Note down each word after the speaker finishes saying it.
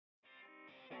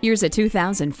Here's a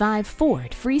 2005 Ford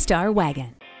Freestar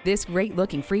wagon. This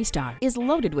great-looking Freestar is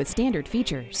loaded with standard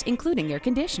features, including air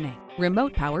conditioning,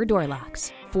 remote power door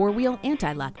locks, four-wheel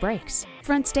anti-lock brakes,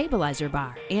 front stabilizer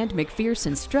bar, and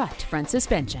McPherson strut front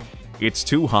suspension. It's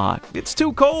too hot, it's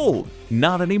too cold.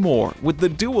 Not anymore with the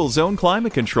dual zone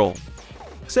climate control.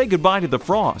 Say goodbye to the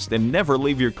frost and never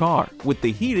leave your car with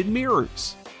the heated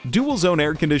mirrors. Dual zone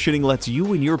air conditioning lets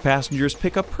you and your passengers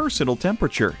pick a personal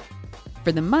temperature.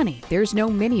 For the money, there's no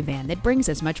minivan that brings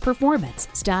as much performance,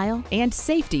 style, and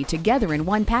safety together in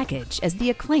one package as the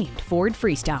acclaimed Ford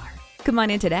Freestar. Come on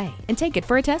in today and take it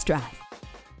for a test drive.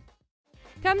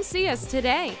 Come see us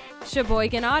today.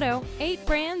 Sheboygan Auto, 8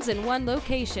 brands in one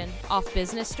location, off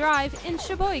Business Drive in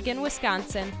Sheboygan,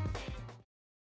 Wisconsin.